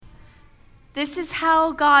This is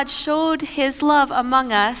how God showed his love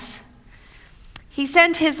among us. He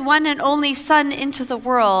sent his one and only Son into the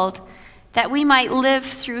world that we might live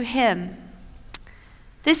through him.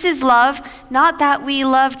 This is love, not that we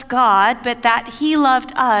loved God, but that he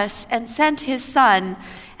loved us and sent his Son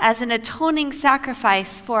as an atoning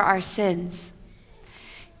sacrifice for our sins.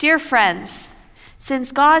 Dear friends,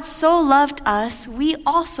 since God so loved us, we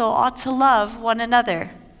also ought to love one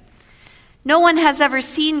another. No one has ever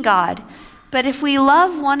seen God, but if we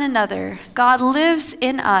love one another, God lives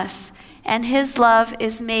in us, and his love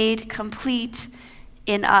is made complete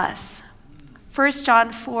in us. 1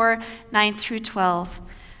 John 4, 9 through 12.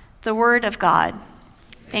 The word of God.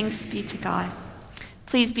 Thanks be to God.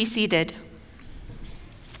 Please be seated.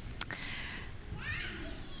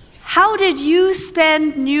 How did you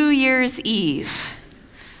spend New Year's Eve?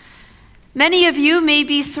 Many of you may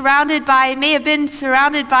have been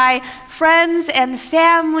surrounded by friends and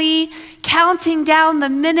family, counting down the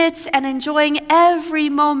minutes and enjoying every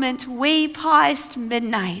moment way past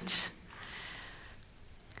midnight.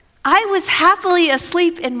 I was happily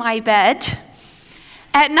asleep in my bed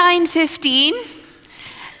at 9:15,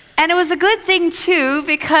 and it was a good thing too,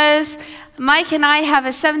 because Mike and I have a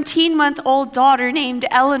 17-month-old daughter named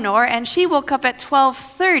Eleanor, and she woke up at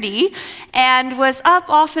 12:30 and was up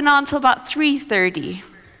off and on till about 3:30.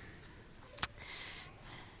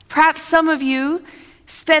 Perhaps some of you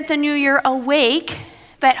spent the new year awake,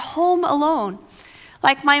 but home alone,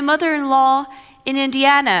 like my mother-in-law in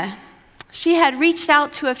Indiana. She had reached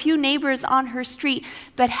out to a few neighbors on her street,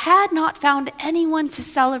 but had not found anyone to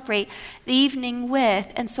celebrate the evening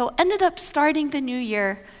with, and so ended up starting the new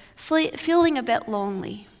year feeling a bit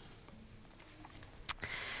lonely.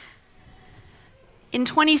 In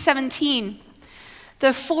 2017,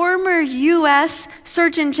 the former U.S.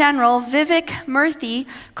 Surgeon General Vivek Murthy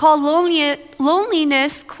called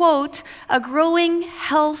loneliness, quote, a growing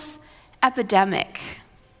health epidemic.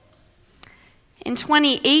 In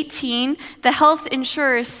 2018, the health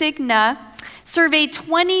insurer Cigna surveyed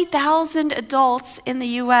 20,000 adults in the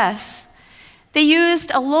U.S. They used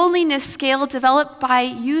a loneliness scale developed by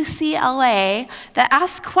UCLA that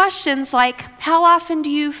asked questions like, how often do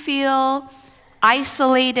you feel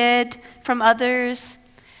isolated from others?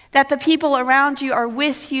 That the people around you are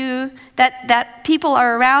with you, that people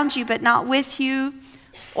are around you but not with you,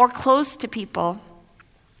 or close to people.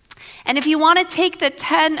 And if you want to take a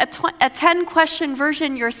 10-question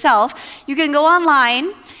version yourself, you can go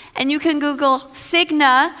online and you can Google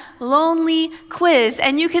Cigna Lonely Quiz,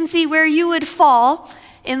 and you can see where you would fall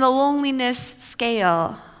in the loneliness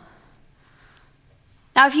scale.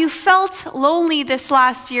 Now, if you felt lonely this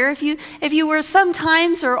last year, if you were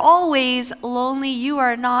sometimes or always lonely, you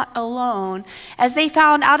are not alone. As they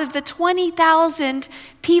found, out of the 20,000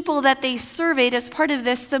 people that they surveyed as part of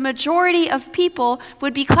this, the majority of people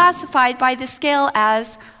would be classified by the scale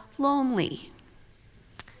as lonely.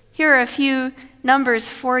 Here are a few numbers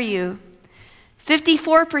for you.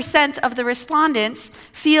 54% of the respondents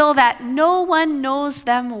feel that no one knows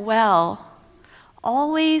them well.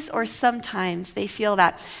 Always or sometimes they feel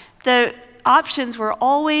that. The options were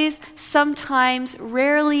always, sometimes,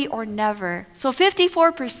 rarely, or never. So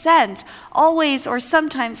 54% always or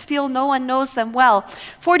sometimes feel no one knows them well.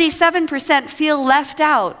 47% feel left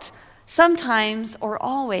out, sometimes or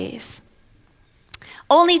always.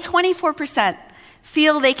 Only 24%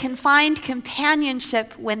 feel they can find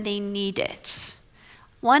companionship when they need it.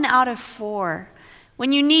 1 out of 4.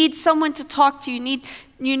 When you need someone to talk to, you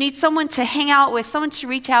need someone to hang out with, someone to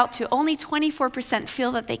reach out to, only 24%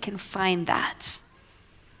 feel that they can find that.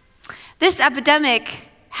 This epidemic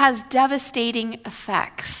has devastating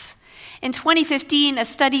effects. In 2015, a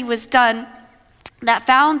study was done that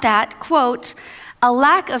found that, quote, a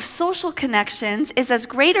lack of social connections is as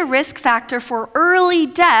great a risk factor for early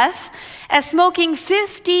death as smoking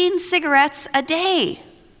 15 cigarettes a day.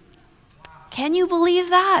 Can you believe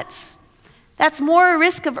that? That's more a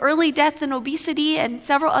risk of early death than obesity and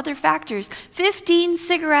several other factors. 15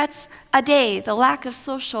 cigarettes a day, the lack of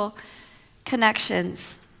social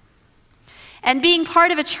connections. And being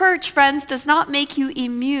part of a church, friends, does not make you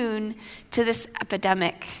immune to this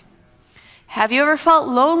epidemic. Have you ever felt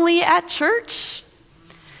lonely at church?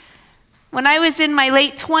 When I was in my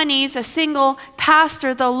late 20s, a single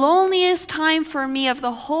pastor, the loneliest time for me of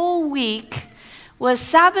the whole week was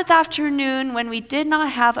Sabbath afternoon when we did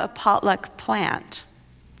not have a potluck planned.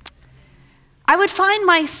 I would find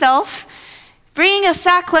myself bringing a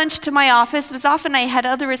sack lunch to my office. It was often I had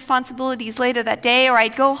other responsibilities later that day, or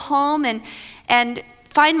I'd go home and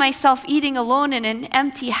find myself eating alone in an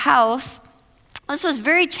empty house. This was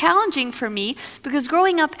very challenging for me because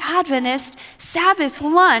growing up Adventist, Sabbath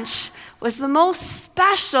lunch was the most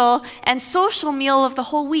special and social meal of the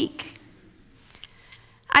whole week.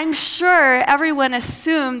 I'm sure everyone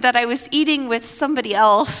assumed that I was eating with somebody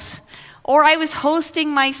else, or I was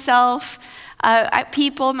hosting myself,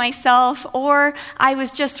 myself, or I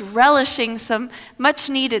was just relishing some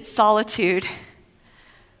much-needed solitude.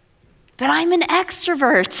 But I'm an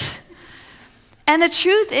extrovert. And the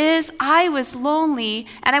truth is, I was lonely,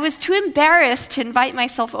 and I was too embarrassed to invite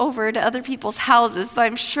myself over to other people's houses, though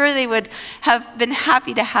I'm sure they would have been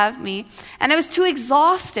happy to have me. And I was too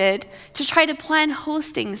exhausted to try to plan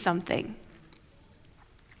hosting something.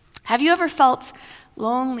 Have you ever felt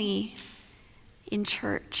lonely in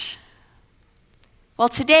church? Well,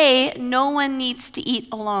 today, no one needs to eat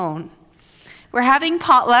alone. We're having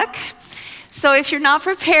potluck. So if you're not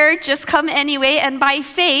prepared, just come anyway. And by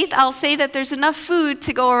faith, I'll say that there's enough food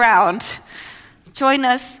to go around. Join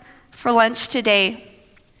us for lunch today.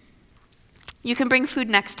 You can bring food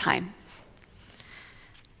next time.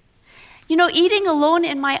 You know, eating alone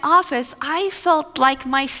in my office, I felt like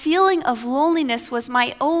my feeling of loneliness was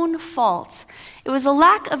my own fault. It was a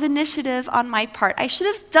lack of initiative on my part. I should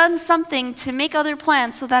have done something to make other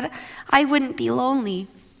plans so that I wouldn't be lonely.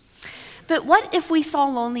 But what if we saw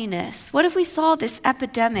loneliness? What if we saw this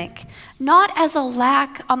epidemic not as a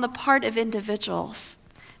lack on the part of individuals?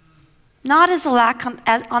 Not as a lack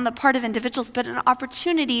on the part of individuals, but an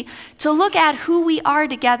opportunity to look at who we are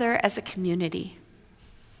together as a community.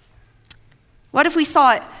 What if we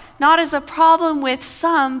saw it not as a problem with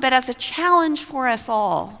some, but as a challenge for us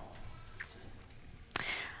all?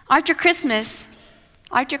 After Christmas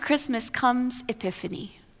comes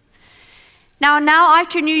Epiphany. Now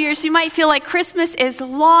after New Year's, you might feel like Christmas is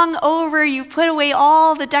long over. You've put away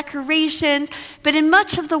all the decorations. But in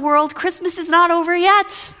much of the world, Christmas is not over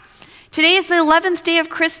yet. Today is the 11th day of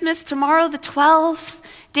Christmas. Tomorrow, the 12th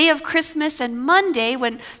day of Christmas. And Monday,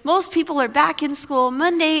 when most people are back in school,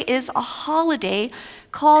 Monday is a holiday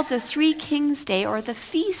called the Three Kings Day, or the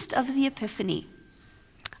Feast of the Epiphany.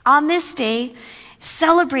 On this day,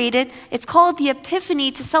 celebrated, it's called the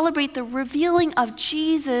Epiphany to celebrate the revealing of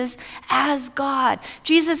Jesus as God.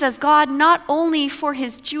 Jesus as God not only for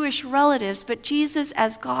his Jewish relatives, but Jesus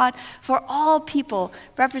as God for all people,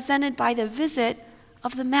 represented by the visit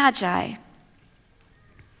of the Magi.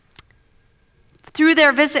 Through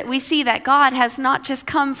their visit, we see that God has not just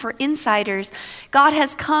come for insiders. God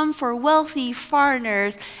has come for wealthy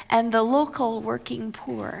foreigners and the local working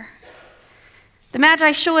poor. The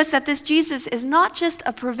Magi show us that this Jesus is not just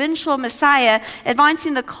a provincial Messiah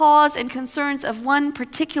advancing the cause and concerns of one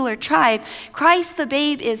particular tribe. Christ the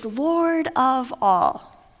babe is Lord of all.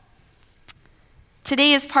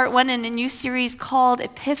 Today is part 1 in a new series called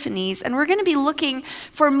Epiphanies, and we're going to be looking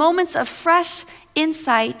for moments of fresh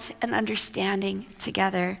insight and understanding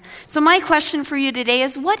together. So my question for you today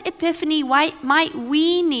is, what epiphany might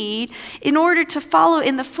we need in order to follow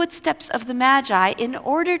in the footsteps of the Magi, in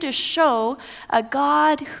order to show a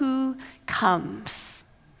God who comes?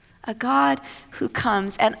 A God who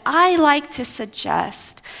comes. And I like to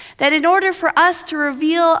suggest that in order for us to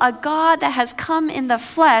reveal a God that has come in the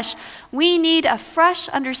flesh, we need a fresh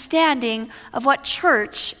understanding of what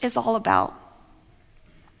church is all about.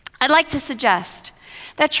 I'd like to suggest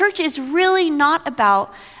that church is really not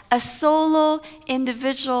about a solo,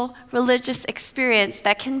 individual religious experience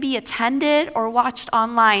that can be attended or watched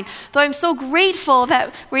online. Though I'm so grateful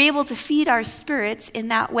that we're able to feed our spirits in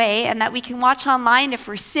that way and that we can watch online if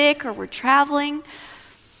we're sick or we're traveling.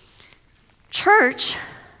 Church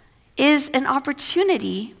is an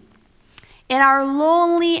opportunity in our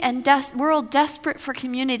lonely and world desperate for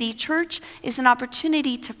community. Church is an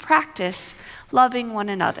opportunity to practice loving one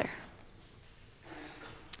another.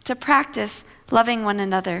 To practice loving one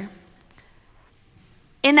another.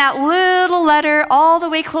 In that little letter, all the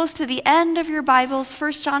way close to the end of your Bibles,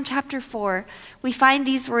 1 John chapter 4, we find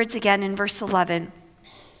these words again in verse 11.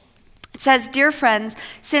 It says, "Dear friends,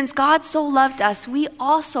 since God so loved us, we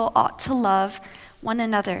also ought to love one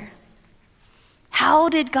another." How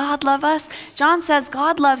did God love us? John says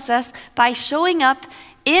God loves us by showing up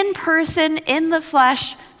in person, in the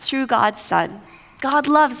flesh, through God's Son. God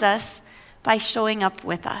loves us by showing up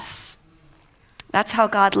with us. That's how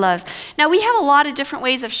God loves. Now, we have a lot of different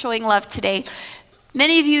ways of showing love today.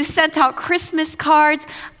 Many of you sent out Christmas cards.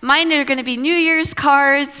 Mine are going to be New Year's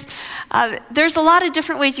cards. There's a lot of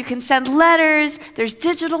different ways you can send letters. There's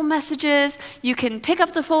digital messages. You can pick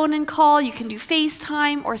up the phone and call. You can do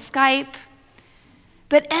FaceTime or Skype.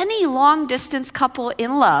 But any long-distance couple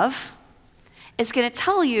in love is going to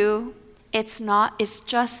tell you it's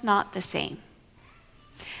just not the same.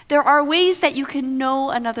 There are ways that you can know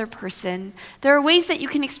another person. There are ways that you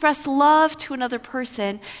can express love to another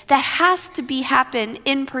person that has to happen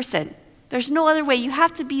in person. There's no other way. You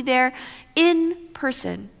have to be there in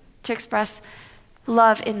person to express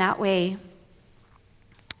love in that way.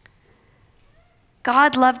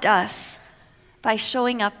 God loved us by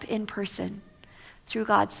showing up in person through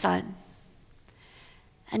God's Son.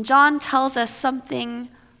 And John tells us something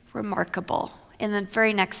remarkable in the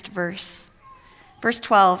very next verse. Verse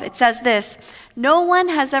 12, it says this, "No one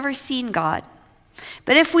has ever seen God,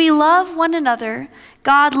 but if we love one another,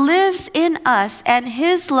 God lives in us, and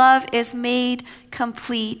his love is made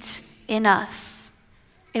complete in us."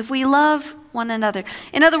 If we love one another.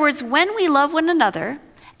 In other words, when we love one another,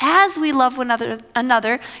 as we love one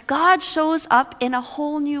another, God shows up in a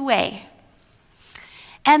whole new way.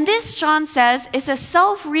 And this, John says, is a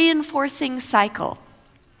self-reinforcing cycle.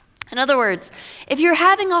 In other words, if you're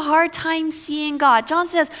having a hard time seeing God, John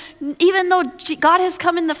says, even though God has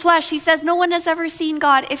come in the flesh, he says, no one has ever seen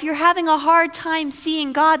God. If you're having a hard time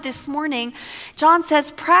seeing God this morning, John says,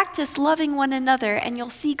 practice loving one another and you'll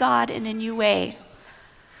see God in a new way.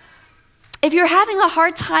 If you're having a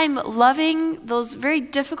hard time loving those very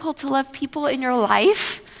difficult to love people in your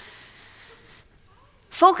life,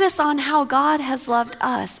 focus on how God has loved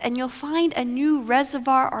us, and you'll find a new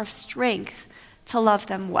reservoir of strength to love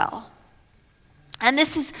them well. And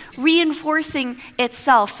this is reinforcing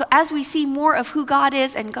itself. So as we see more of who God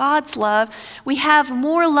is and God's love, we have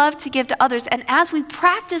more love to give to others. And as we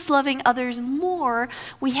practice loving others more,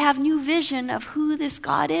 we have new vision of who this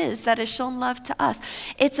God is that has shown love to us.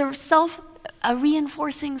 It's a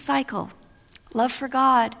reinforcing cycle. Love for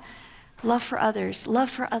God, love for others, love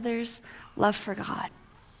for others, love for God.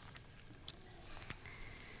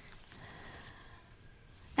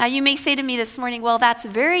 Now you may say to me this morning, well, that's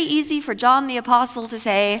very easy for John the Apostle to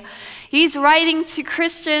say. He's writing to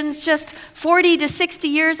Christians just 40 to 60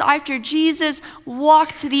 years after Jesus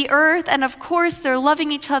walked the earth, and of course they're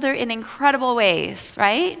loving each other in incredible ways,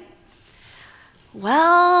 right?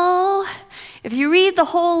 Well, if you read the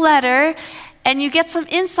whole letter and you get some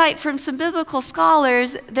insight from some biblical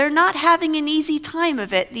scholars, they're not having an easy time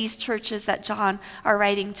of it, these churches that John are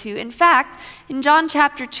writing to. In fact, in John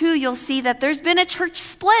chapter 2, you'll see that there's been a church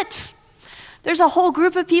split. There's a whole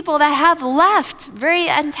group of people that have left very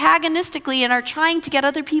antagonistically and are trying to get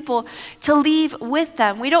other people to leave with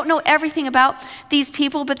them. We don't know everything about these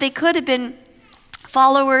people, but they could have been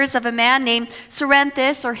followers of a man named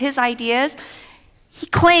Cerinthus or his ideas. He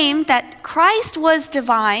claimed that Christ was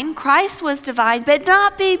divine, but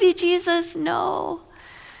not baby Jesus. No.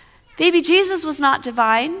 Baby Jesus was not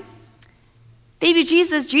divine. Baby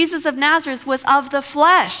Jesus, Jesus of Nazareth, was of the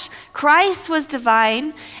flesh. Christ was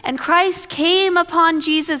divine, and Christ came upon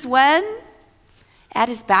Jesus when? At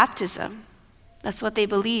his baptism. That's what they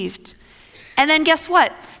believed. And then guess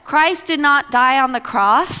what? Christ did not die on the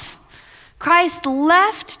cross. Christ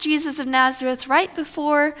left Jesus of Nazareth right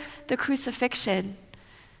before the crucifixion.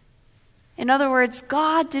 In other words,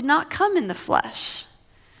 God did not come in the flesh.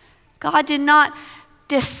 God did not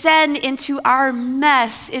descend into our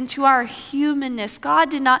mess, into our humanness. God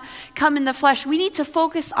did not come in the flesh. We need to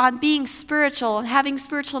focus on being spiritual and having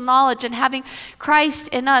spiritual knowledge and having Christ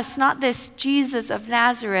in us, not this Jesus of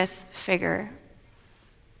Nazareth figure.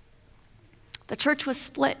 The church was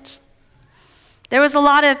split. There was a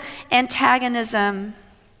lot of antagonism.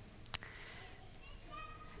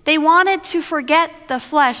 They wanted to forget the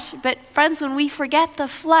flesh, but friends, when we forget the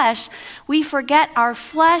flesh, we forget our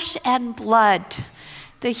flesh and blood,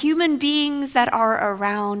 the human beings that are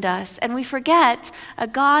around us, and we forget a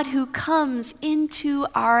God who comes into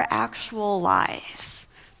our actual lives.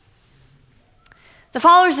 The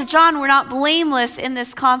followers of John were not blameless in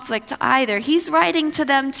this conflict either. He's writing to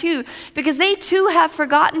them too, because they too have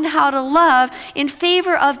forgotten how to love in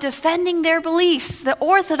favor of defending their beliefs, the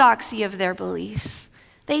orthodoxy of their beliefs.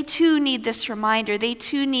 They too need this reminder. They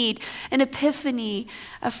too need an epiphany,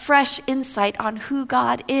 a fresh insight on who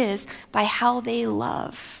God is by how they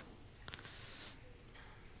love.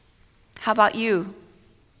 How about you?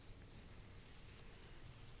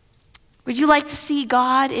 Would you like to see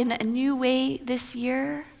God in a new way this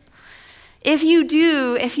year? If you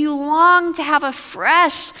do, if you long to have a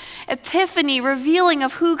fresh epiphany, revealing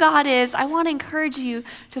of who God is, I want to encourage you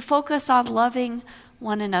to focus on loving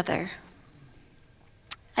one another.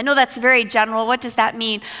 I know that's very general. What does that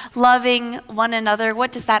mean? Loving one another.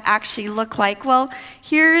 What does that actually look like? Well,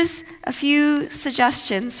 here's a few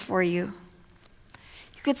suggestions for you.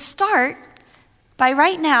 You could start by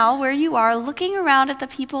right now, where you are, looking around at the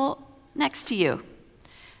people next to you.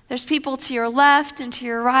 There's people to your left and to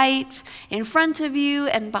your right, in front of you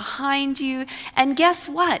and behind you. And guess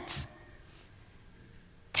what?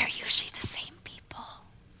 They're usually the same people.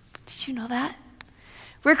 Did you know that?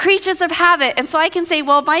 We're creatures of habit. And so I can say,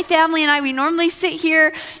 well, my family and I, we normally sit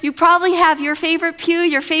here. You probably have your favorite pew,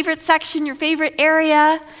 your favorite section, your favorite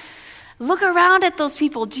area. Look around at those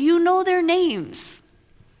people. Do you know their names?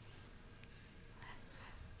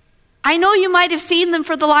 I know you might have seen them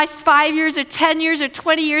for the last 5 years or 10 years or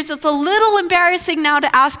 20 years. It's a little embarrassing now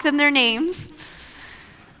to ask them their names.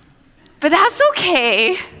 But that's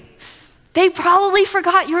okay. They probably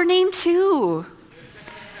forgot your name too.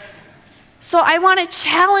 So I want to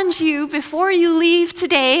challenge you before you leave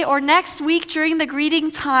today or next week during the greeting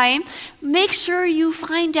time, make sure you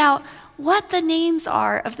find out what the names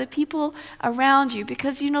are of the people around you,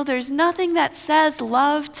 because there's nothing that says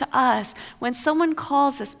love to us when someone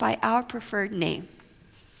calls us by our preferred name.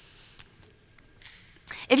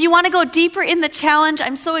 If you want to go deeper in the challenge,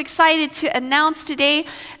 I'm so excited to announce today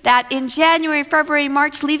that in January, February,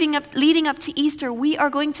 March, leading up to Easter, we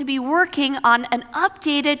are going to be working on an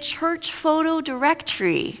updated church photo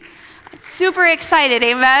directory. I'm super excited,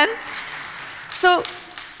 amen? So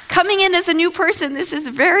coming in as a new person, this is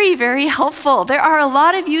very, very helpful. There are a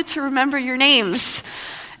lot of you to remember your names.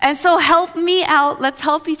 And so help me out. Let's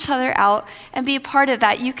help each other out and be a part of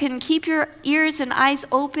that. You can keep your ears and eyes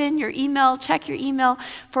open, check your email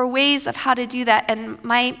for ways of how to do that. And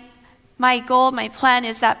my goal, my plan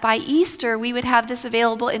is that by Easter, we would have this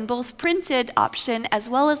available in both printed option as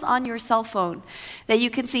well as on your cell phone that you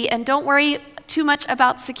can see. And don't worry too much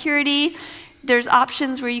about security. There's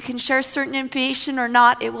options where you can share certain information or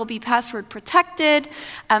not. It will be password protected,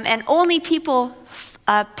 and only people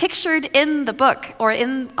pictured in the book or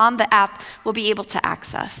on the app will be able to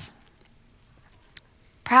access.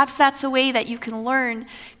 Perhaps that's a way that you can learn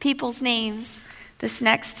people's names this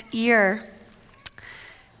next year.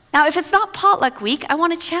 Now, if it's not potluck week, I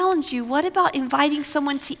want to challenge you. What about inviting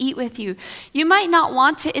someone to eat with you? You might not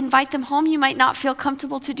want to invite them home. You might not feel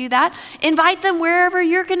comfortable to do that. Invite them wherever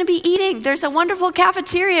you're going to be eating. There's a wonderful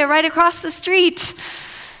cafeteria right across the street.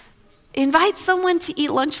 Invite someone to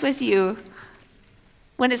eat lunch with you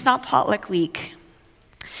when it's not potluck week.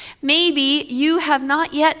 Maybe you have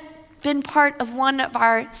not yet been part of one of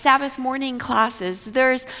our Sabbath morning classes.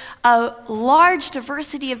 There's a large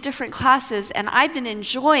diversity of different classes, and I've been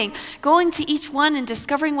enjoying going to each one and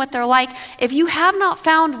discovering what they're like. If you have not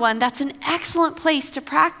found one, that's an excellent place to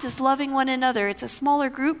practice loving one another. It's a smaller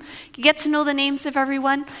group. You get to know the names of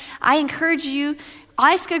everyone. I encourage you,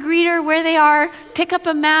 ask a greeter where they are, pick up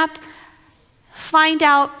a map, find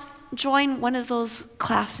out, join one of those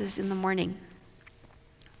classes in the morning.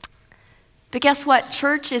 But guess what?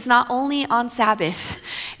 Church is not only on Sabbath.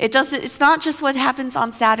 It's not just what happens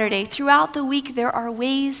on Saturday. Throughout the week, there are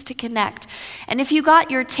ways to connect. And if you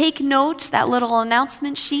got your take notes, that little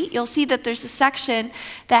announcement sheet, you'll see that there's a section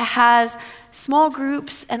that has small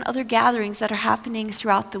groups and other gatherings that are happening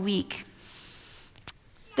throughout the week.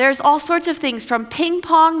 There's all sorts of things from ping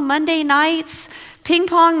pong Monday nights,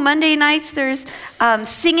 there's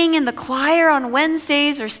singing in the choir on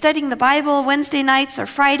Wednesdays or studying the Bible Wednesday nights or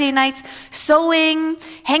Friday nights, sewing,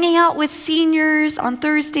 hanging out with seniors on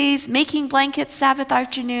Thursdays, making blankets Sabbath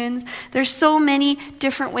afternoons. There's so many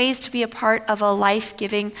different ways to be a part of a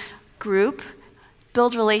life-giving group,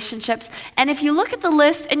 build relationships. And if you look at the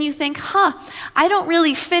list and you think, I don't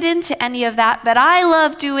really fit into any of that, but I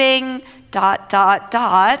love doing ...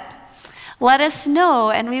 let us know,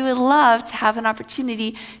 and we would love to have an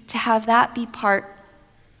opportunity to have that be part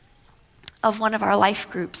of one of our life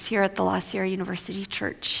groups here at the La Sierra University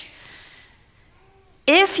Church.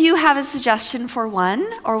 If you have a suggestion for one,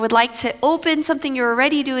 or would like to open something you're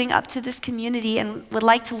already doing up to this community and would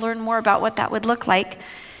like to learn more about what that would look like,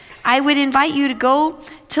 I would invite you to go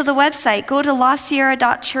to the website. Go to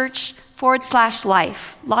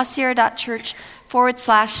lasierra.church/life.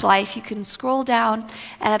 lasierra.church/life. You can scroll down,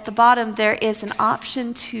 and at the bottom there is an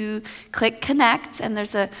option to click connect, and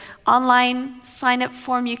there's an online sign-up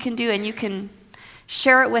form you can do, and you can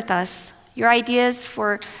share it with us. Your ideas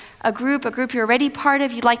for a group you're already part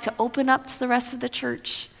of, you'd like to open up to the rest of the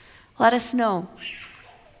church. Let us know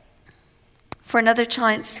for another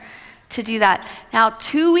chance to do that. Now,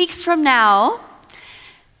 2 weeks from now,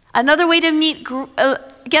 another way to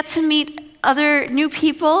get to meet other new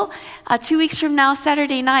people, 2 weeks from now,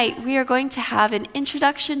 Saturday night, we are going to have an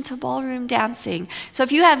introduction to ballroom dancing. So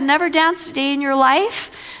if you have never danced a day in your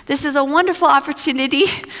life, this is a wonderful opportunity.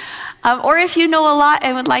 Or if you know a lot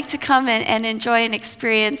and would like to come and enjoy an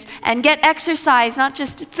experience and get exercise, not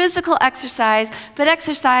just physical exercise, but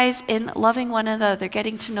exercise in loving one another,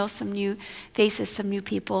 getting to know some new faces, some new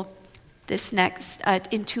people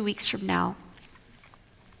in 2 weeks from now.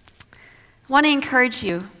 I want to encourage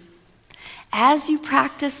you. As you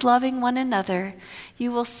practice loving one another,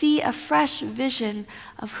 you will see a fresh vision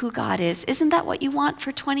of who God is. Isn't that what you want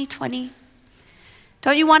for 2020?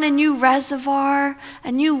 Don't you want a new reservoir,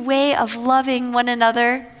 a new way of loving one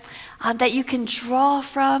another that you can draw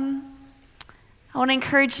from? I want to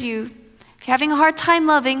encourage you, if you're having a hard time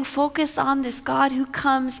loving, focus on this God who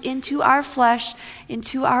comes into our flesh,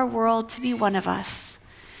 into our world to be one of us.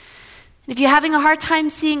 If you're having a hard time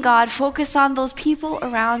seeing God, focus on those people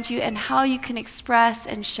around you and how you can express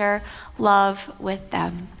and share love with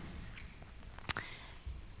them.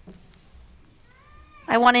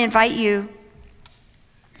 I want to invite you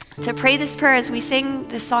to pray this prayer as we sing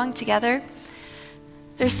this song together.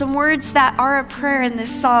 There's some words that are a prayer in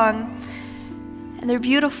this song, and they're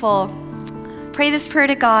beautiful. Pray this prayer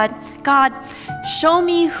to God. God, show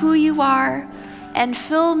me who you are and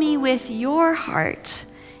fill me with your heart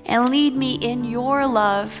and lead me in your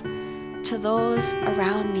love to those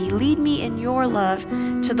around me. Lead me in your love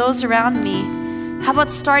to those around me. How about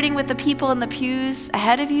starting with the people in the pews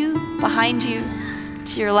ahead of you, behind you,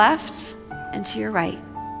 to your left, and to your right?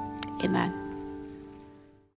 Amen.